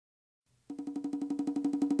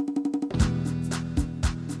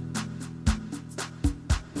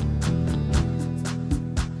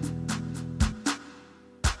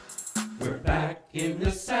In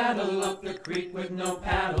the saddle up the creek with no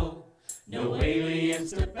paddle, no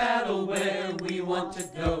aliens to battle where we want to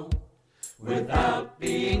go. Without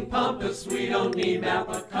being pompous, we don't need map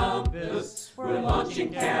or compass. We're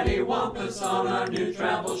launching cattywampus on our new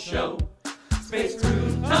travel show. Space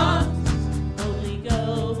Croutons, only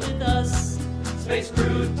go with us. Space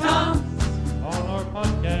Croutons, on our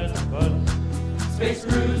podcast bus. Space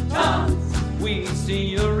Croutons, we see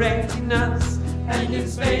your retinas, and in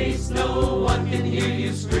space no one can hear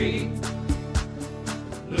you scream.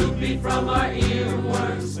 Loopy from our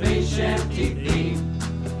earworm, space shanty theme.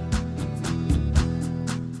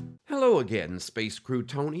 Hello again, Space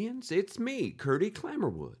Croutonians. It's me, Curdy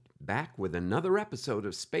Clammerwood, back with another episode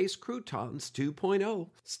of Space Croutons 2.0,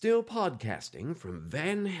 still podcasting from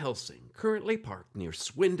Van Helsing, currently parked near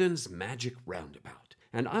Swindon's Magic Roundabout.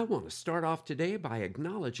 And I want to start off today by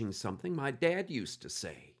acknowledging something my dad used to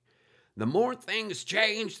say. The more things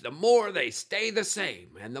change, the more they stay the same.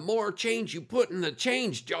 And the more change you put in the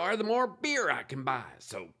change jar, the more beer I can buy.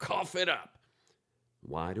 So cough it up.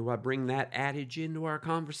 Why do I bring that adage into our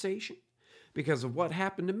conversation? Because of what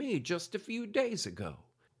happened to me just a few days ago.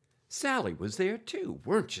 Sally was there too,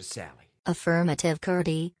 weren't you, Sally? Affirmative,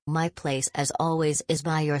 Curdy. My place, as always, is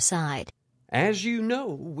by your side. As you know,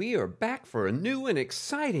 we are back for a new and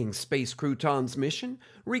exciting Space Croutons mission,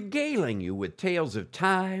 regaling you with tales of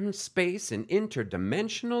time, space, and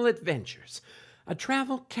interdimensional adventures. A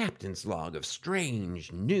travel captain's log of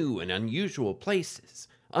strange, new, and unusual places,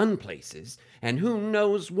 unplaces, and who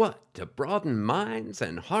knows what to broaden minds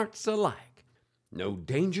and hearts alike. No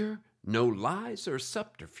danger, no lies or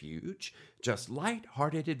subterfuge, just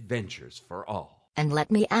light-hearted adventures for all. And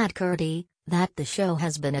let me add, Curdy, that the show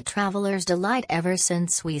has been a traveler's delight ever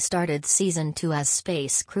since we started Season 2 as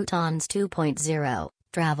Space Croutons 2.0,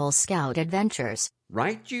 Travel Scout Adventures.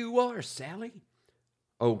 Right you are, Sally.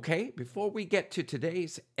 Okay, before we get to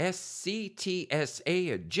today's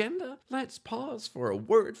SCTSA agenda, let's pause for a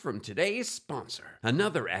word from today's sponsor,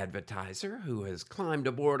 another advertiser who has climbed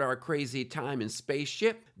aboard our crazy time and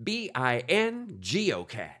spaceship, BIN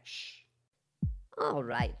Geocache. All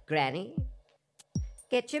right, Granny.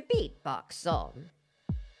 Get your beatbox on.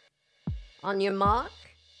 On your mark,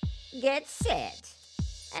 get set,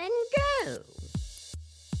 and go.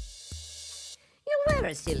 You'll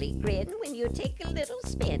wear a silly grin when you take a little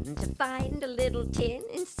spin to find a little tin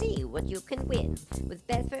and see what you can win with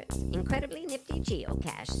Bedford's incredibly nifty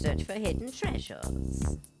geocache search for hidden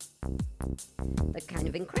treasures. The kind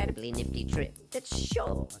of incredibly nifty trip that's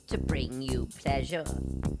sure to bring you pleasure.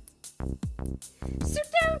 So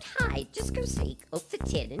don't hide, just go seek up the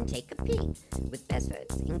tin and take a peek with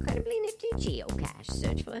Bedford's incredibly nifty geocache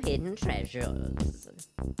search for hidden treasures.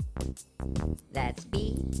 That's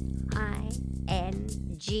BIN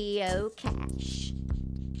Geocache.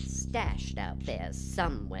 Stashed out there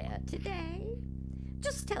somewhere today.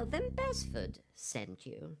 Just tell them Besford sent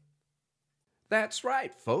you. That's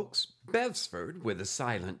right, folks. Besford, with a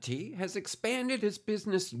silent T, has expanded its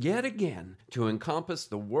business yet again to encompass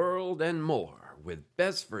the world and more with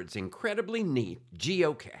Besford's incredibly neat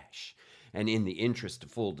geocache. And in the interest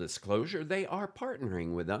of full disclosure, they are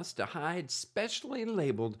partnering with us to hide specially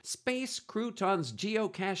labeled Space Croutons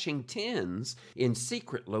geocaching tins in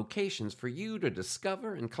secret locations for you to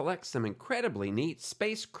discover and collect some incredibly neat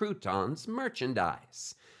Space Croutons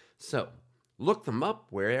merchandise. So, look them up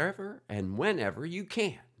wherever and whenever you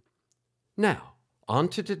can. Now, on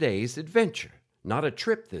to today's adventure. Not a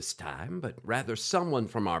trip this time, but rather someone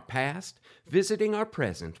from our past visiting our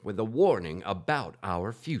present with a warning about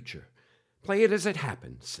our future. Play it as it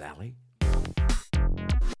happens, Sally.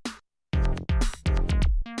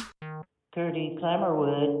 Curdy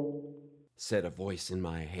Clammerwood, Said a voice in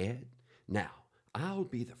my head. Now, I'll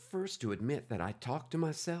be the first to admit that I talk to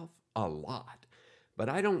myself a lot, but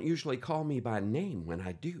I don't usually call me by name when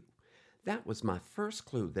I do. That was my first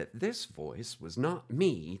clue that this voice was not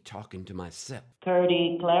me talking to myself.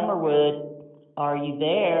 Curdy Clammerwood, are you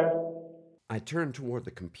there? I turned toward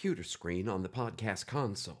the computer screen on the podcast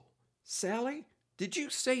console. Sally, did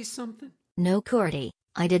you say something? No, Curdy,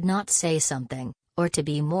 I did not say something, or to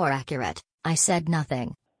be more accurate, I said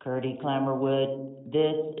nothing. Curdy Clammerwood,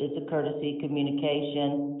 this is a courtesy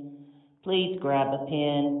communication. Please grab a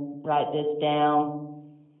pen, write this down.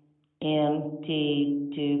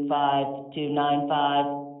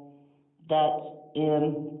 MT25295. That's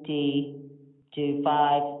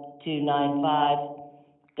MT25295.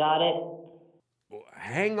 Got it?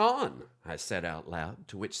 Hang on, I said out loud,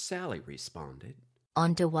 to which Sally responded.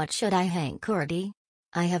 Onto what should I hang, Curdy?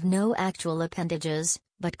 I have no actual appendages,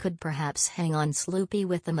 but could perhaps hang on Sloopy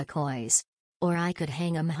with the McCoys. Or I could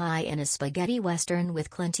hang 'em high in a spaghetti western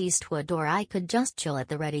with Clint Eastwood, or I could just chill at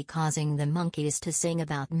the ready causing the monkeys to sing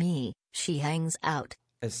about me. She hangs out.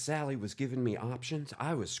 As Sally was giving me options,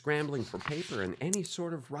 I was scrambling for paper and any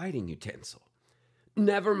sort of writing utensil.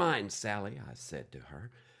 "Never mind, Sally," I said to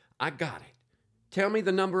her. "I got it. Tell me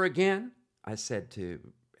the number again," I said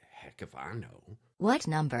to, heck if I know. What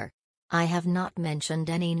number? I have not mentioned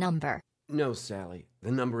any number. No, Sally,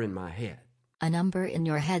 the number in my head. A number in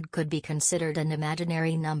your head could be considered an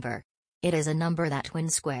imaginary number. It is a number that, when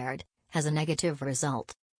squared, has a negative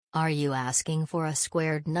result. Are you asking for a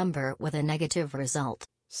squared number with a negative result?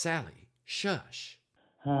 Sally, shush.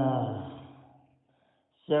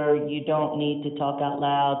 Sir, you don't need to talk out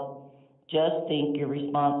loud. Just think your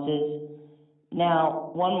responses.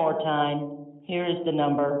 Now, one more time. Here is the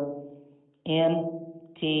number.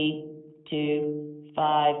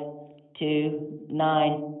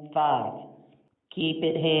 MT25295. Keep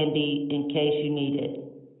it handy in case you need it.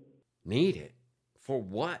 Need it? For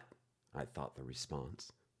what? I thought the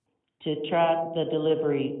response. To track the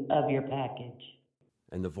delivery of your package.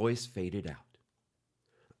 And the voice faded out.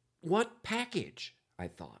 What package? I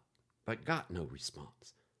thought, but got no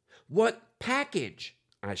response. What package?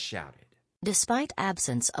 I shouted. Despite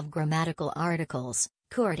absence of grammatical articles,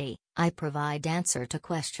 Curdy, I provide answer to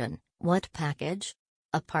question, what package?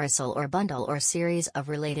 A parcel or bundle or series of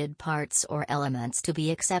related parts or elements to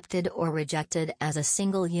be accepted or rejected as a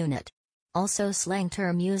single unit. Also slang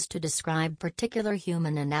term used to describe particular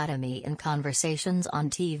human anatomy in conversations on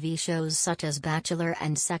TV shows such as Bachelor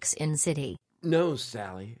and Sex in City. No,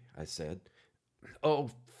 Sally, I said. Oh,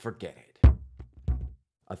 forget it.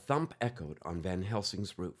 A thump echoed on Van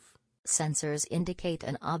Helsing's roof. Sensors indicate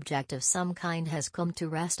an object of some kind has come to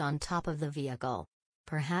rest on top of the vehicle.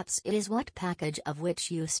 Perhaps it is what package of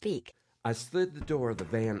which you speak. I slid the door of the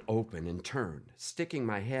van open and turned, sticking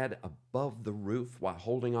my head above the roof while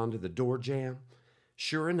holding onto the door jamb.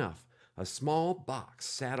 Sure enough, a small box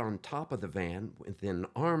sat on top of the van within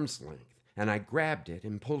arm's length, and I grabbed it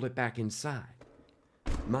and pulled it back inside.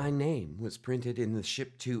 My name was printed in the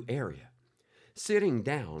Ship To area. Sitting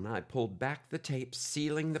down, I pulled back the tape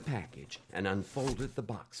sealing the package and unfolded the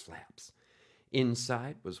box flaps.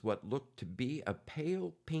 Inside was what looked to be a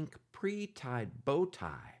pale pink pre-tied bow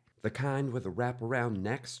tie, the kind with a wraparound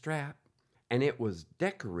neck strap, and it was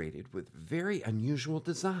decorated with very unusual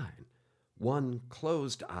design. One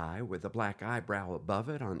closed eye with a black eyebrow above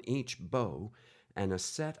it on each bow, and a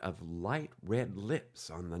set of light red lips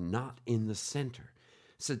on the knot in the center,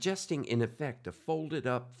 suggesting in effect a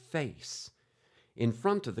folded-up face. In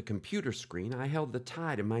front of the computer screen, I held the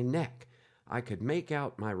tie to my neck. I could make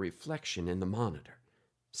out my reflection in the monitor.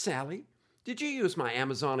 Sally, did you use my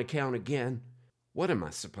Amazon account again? What am I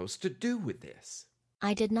supposed to do with this?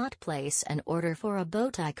 I did not place an order for a bow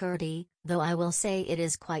tie, Curdy, though I will say it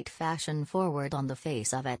is quite fashion-forward on the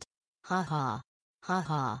face of it. Ha ha. Ha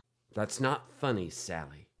ha. That's not funny,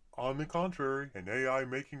 Sally. On the contrary, an AI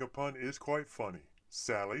making a pun is quite funny.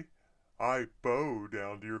 Sally, I bow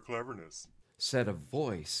down to your cleverness, Said a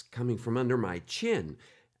voice coming from under my chin.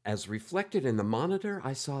 As reflected in the monitor,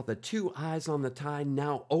 I saw the two eyes on the tie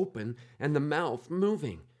now open and the mouth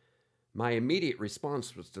moving. My immediate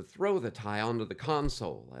response was to throw the tie onto the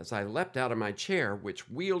console as I leapt out of my chair,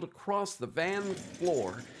 which wheeled across the van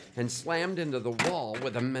floor and slammed into the wall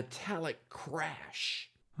with a metallic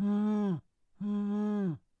crash. Came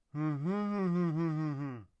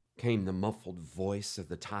the muffled voice of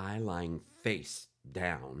the tie lying face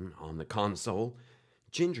down on the console.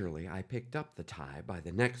 Gingerly, I picked up the tie by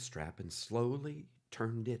the neck strap and slowly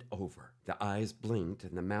turned it over. The eyes blinked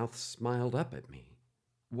and the mouth smiled up at me.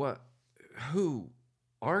 Who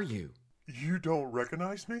are you? You don't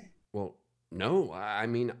recognize me? Well, no, I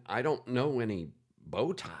mean, I don't know any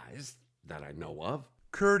bow ties that I know of.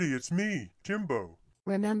 Curdy, it's me, Jimbo.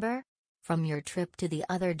 Remember? From your trip to the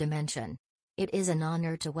other dimension. It is an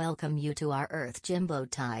honor to welcome you to our Earth, Jimbo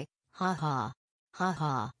tie. Ha ha. Ha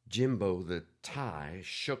ha. Jimbo the tie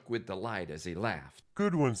shook with delight as he laughed.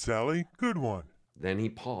 Good one, Sally, good one. Then he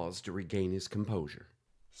paused to regain his composure.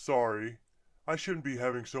 Sorry, I shouldn't be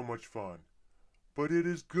having so much fun. But it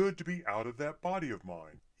is good to be out of that body of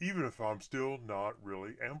mine, even if I'm still not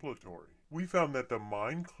really ambulatory. We found that the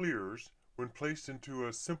mind clears when placed into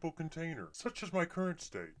a simple container, such as my current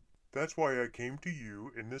state. That's why I came to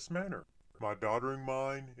you in this manner. My doddering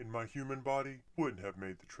mind in my human body wouldn't have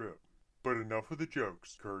made the trip. But enough of the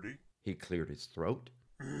jokes, Curdy. He cleared his throat.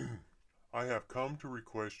 I have come to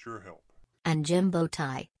request your help. And Jimbo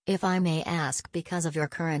tie, if I may ask, because of your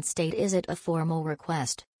current state, is it a formal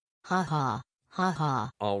request? Ha ha. Ha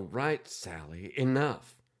ha. All right, Sally,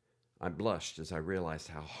 enough. I blushed as I realized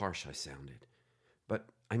how harsh I sounded. But,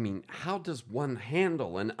 I mean, how does one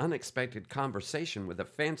handle an unexpected conversation with a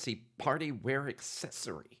fancy party-wear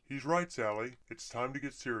accessory? He's right, Sally. It's time to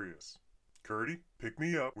get serious. Curdy, pick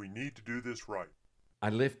me up. We need to do this right. I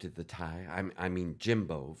lifted the tie, I mean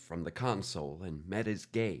Jimbo, from the console and met his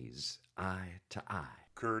gaze, eye to eye.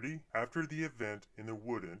 Curdy, after the event in the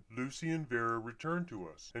wooden, Lucy and Vera returned to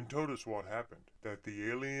us and told us what happened. That the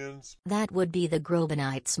aliens... That would be the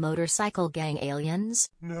Grobenites motorcycle gang aliens?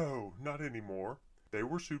 No, not anymore. They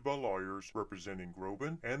were sued by lawyers representing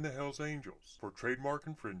Groban and the Hells Angels for trademark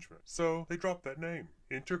infringement, so they dropped that name.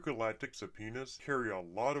 Intergalactic subpoenas carry a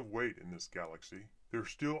lot of weight in this galaxy. They're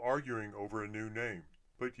still arguing over a new name.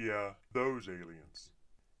 But yeah, those aliens.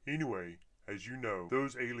 Anyway, as you know,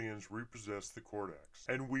 those aliens repossessed the Cordax,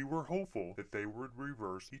 and we were hopeful that they would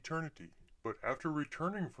reverse eternity. But after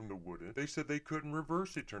returning from the wooden, they said they couldn't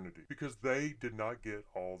reverse eternity because they did not get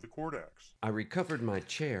all the Cordax. I recovered my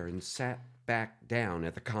chair and sat back down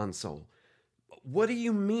at the console. What do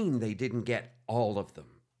you mean they didn't get all of them?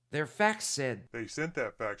 Their fax said... They sent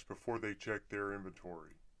that fax before they checked their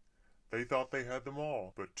inventory. They thought they had them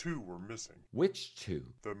all, but 2 were missing. Which 2?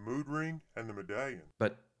 The mood ring and the medallion.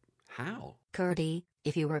 But how? Curdy,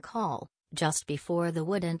 if you recall, just before the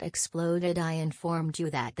wouldn't exploded I informed you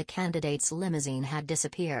that the candidate's limousine had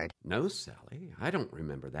disappeared. No, Sally, I don't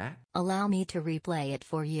remember that. Allow me to replay it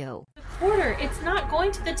for you. The quarter, it's not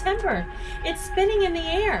going to the timber. It's spinning in the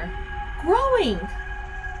air. Growing.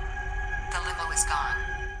 The limo is gone.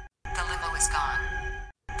 The limo is gone.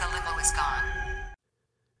 The limo is gone.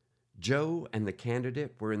 Joe and the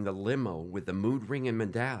candidate were in the limo with the mood ring and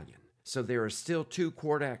medallion. So there are still 2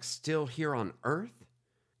 Cordax still here on Earth?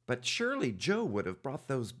 But surely Joe would have brought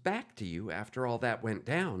those back to you after all that went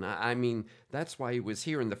down. I mean, that's why he was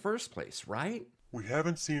here in the first place, right? We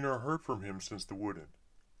haven't seen or heard from him since the wooden.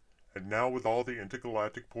 And now with all the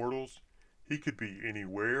intergalactic portals, he could be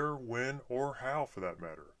anywhere, when, or how for that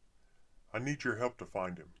matter. I need your help to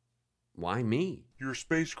find him. Why me? Your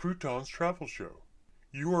Space Croutons travel show.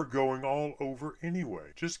 You are going all over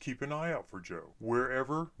anyway. Just keep an eye out for Joe,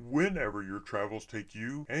 wherever, whenever your travels take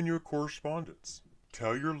you and your correspondence.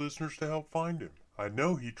 Tell your listeners to help find him. I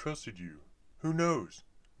know he trusted you. Who knows?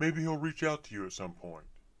 Maybe he'll reach out to you at some point.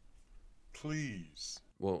 Please.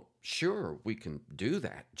 Well, sure, we can do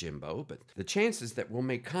that, Jimbo, but the chances that we'll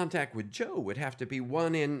make contact with Joe would have to be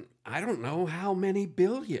 1 in, I don't know how many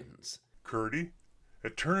billions. Curdy,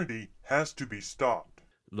 eternity has to be stopped.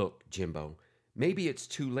 Look, Jimbo, maybe it's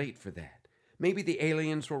too late for that. Maybe the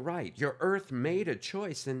aliens were right. Your Earth made a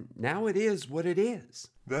choice, and now it is what it is.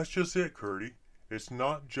 That's just it, Curdy. It's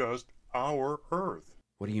not just our Earth.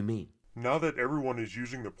 What do you mean? Now that everyone is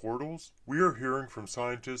using the portals, we are hearing from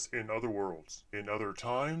scientists in other worlds, in other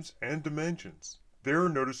times and dimensions. They're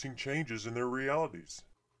noticing changes in their realities.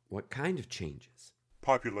 What kind of changes?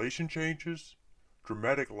 Population changes,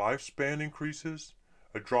 dramatic lifespan increases,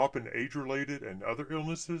 a drop in age-related and other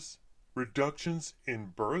illnesses, reductions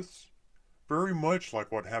in births, very much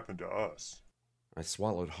like what happened to us. I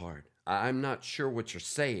swallowed hard. I'm not sure what you're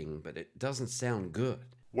saying, but it doesn't sound good.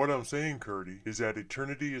 What I'm saying, Curdy, is that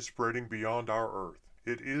eternity is spreading beyond our Earth.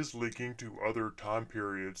 It is leaking to other time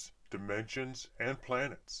periods, dimensions, and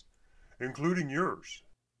planets, including yours.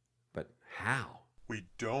 But how? We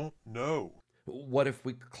don't know. What if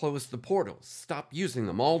we close the portals, stop using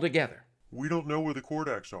them altogether? We don't know where the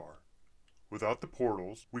Cordax are. Without the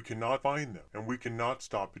portals, we cannot find them, and we cannot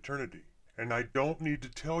stop eternity. And I don't need to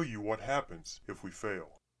tell you what happens if we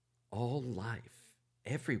fail. All life,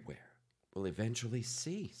 everywhere, will eventually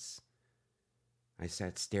cease. I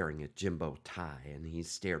sat staring at Jimbo Ty, and he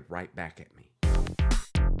stared right back at me.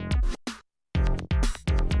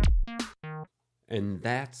 And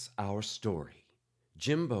that's our story.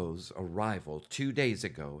 Jimbo's arrival 2 days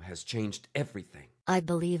ago has changed everything. I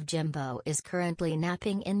believe Jimbo is currently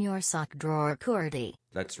napping in your sock drawer, Curdy.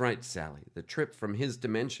 That's right, Sally. The trip from his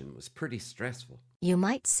dimension was pretty stressful. You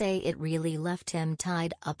might say it really left him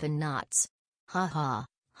tied up in knots. Ha ha,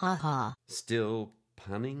 ha ha. Still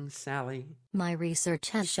punning, Sally? My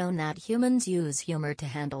research has shown that humans use humor to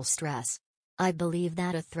handle stress. I believe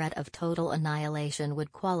that a threat of total annihilation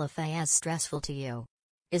would qualify as stressful to you.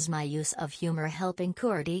 Is my use of humor helping,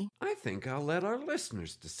 Curdy? I think I'll let our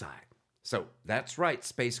listeners decide. So, that's right,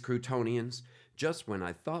 Space Croutonians. Just when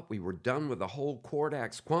I thought we were done with the whole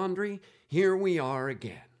Cordax quandary, here we are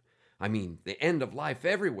again. I mean, the end of life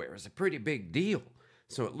everywhere is a pretty big deal,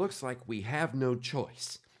 so it looks like we have no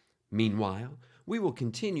choice. Meanwhile, we will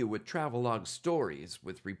continue with Travelogue Stories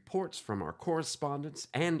with reports from our correspondents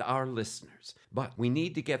and our listeners. But we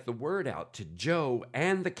need to get the word out to Joe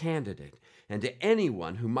and the candidate, and to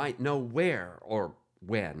anyone who might know where or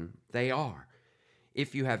when they are.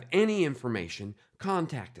 If you have any information,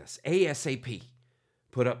 contact us ASAP.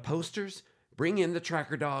 Put up posters, bring in the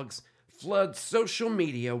tracker dogs, flood social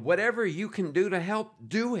media, whatever you can do to help,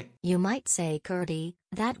 do it. You might say, Curdy,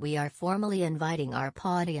 that we are formally inviting our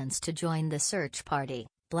audience to join the search party.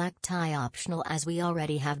 Black tie optional as we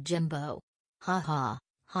already have Jimbo. Ha ha,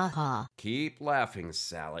 ha ha. Keep laughing,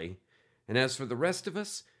 Sally. And as for the rest of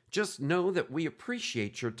us, just know that we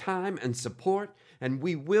appreciate your time and support, and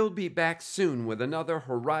we will be back soon with another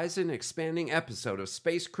horizon-expanding episode of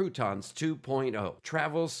Space Croutons 2.0,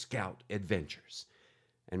 Travel Scout Adventures.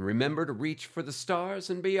 And remember to reach for the stars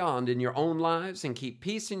and beyond in your own lives and keep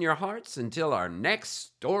peace in your hearts until our next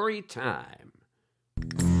story time.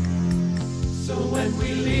 So when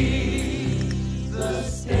we leave the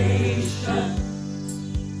station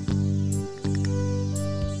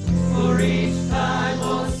for each time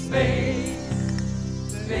or space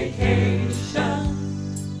vacation,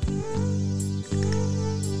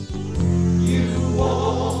 you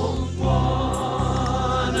won't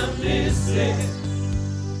wanna miss it.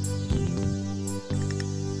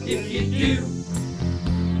 If you do,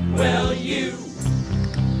 well, you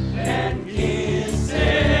can kiss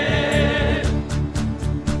it.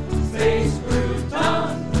 Space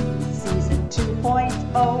Croutons Season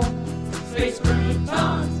 2.0. Space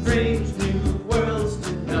Croutons brings new worlds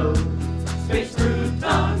to know. Space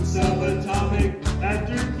Croutons Subatomic at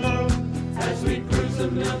your glow. as we cruise the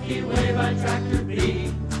Milky Way by Tractor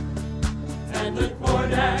B. And the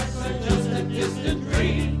Quardaks are just a distant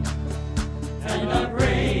dream. And our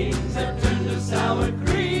brains have turned to sour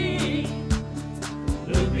cream.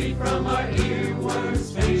 Loopy from our earworms,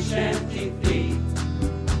 space shanty thief.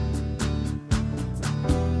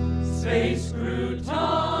 Space Croutons.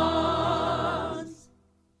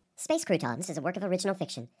 Space Croutons is a work of original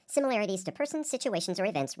fiction. Similarities to persons, situations, or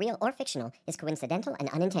events, real or fictional, is coincidental and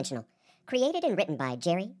unintentional. Created and written by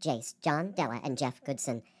Jerry, Jace, John, Della, and Jeff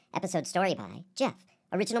Goodson. Episode story by Jeff.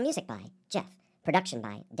 Original music by Jeff. Production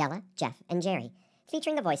by Della, Jeff, and Jerry.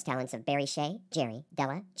 Featuring the voice talents of Barry Shea, Jerry,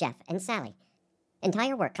 Della, Jeff, and Sally.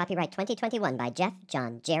 Entire work copyright 2021 by Jeff,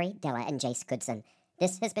 John, Jerry, Della, and Jace Goodson.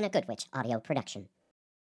 This has been a Good Witch audio production.